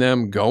keeping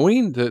them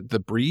going, the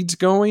breeds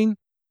going.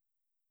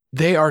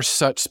 They are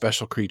such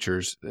special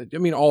creatures. I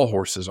mean, all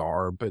horses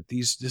are, but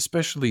these,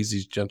 especially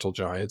these gentle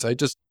giants, I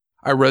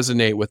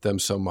resonate with them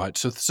so much.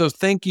 So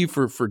thank you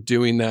for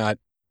doing that.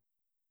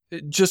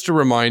 Just a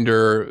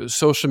reminder,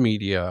 social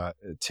media,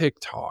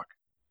 TikTok,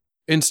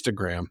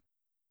 Instagram,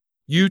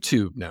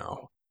 YouTube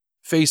now,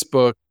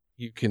 Facebook,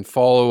 you can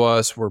follow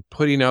us. We're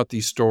putting out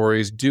these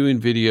stories, doing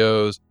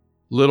videos,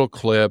 little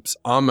clips.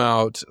 I'm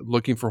out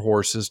looking for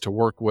horses to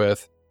work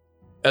with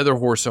other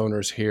horse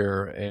owners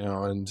here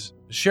and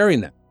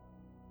sharing that.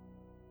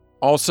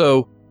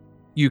 Also,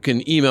 you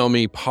can email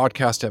me,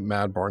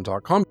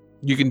 podcast@madbarn.com.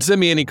 You can send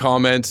me any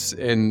comments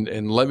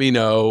and let me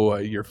know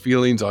your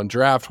feelings on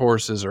draft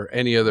horses or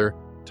any other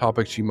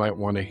topics you might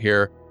want to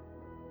hear.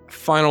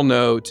 Final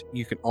note,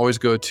 you can always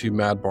go to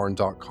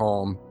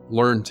madbarn.com,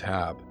 Learn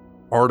tab,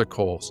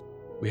 articles.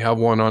 We have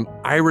one on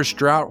Irish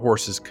drought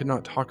horses. Could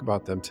not talk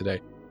about them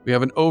today. We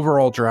have an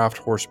overall draft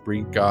horse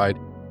breed guide,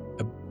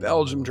 a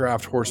Belgium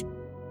draft horse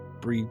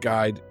breed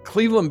guide.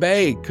 Cleveland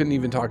Bay, couldn't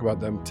even talk about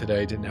them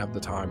today, didn't have the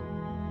time.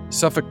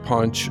 Suffolk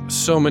Punch,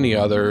 so many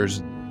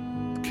others,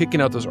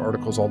 kicking out those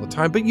articles all the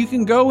time. But you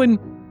can go and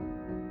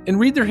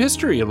read their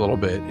history a little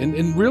bit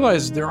and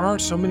realize there are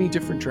so many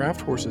different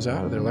draft horses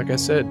out of there. Like I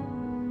said,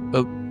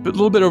 a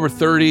little bit over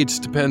 30. It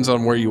just depends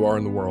on where you are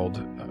in the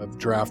world of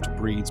draft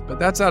breeds. But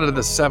that's out of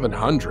the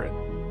 700.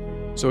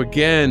 So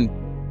again,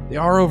 they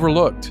are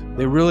overlooked.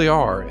 They really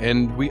are.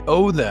 And we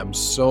owe them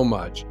so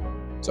much.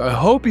 So I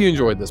hope you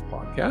enjoyed this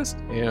podcast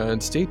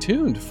and stay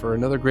tuned for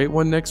another great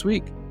one next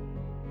week.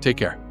 Take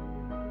care.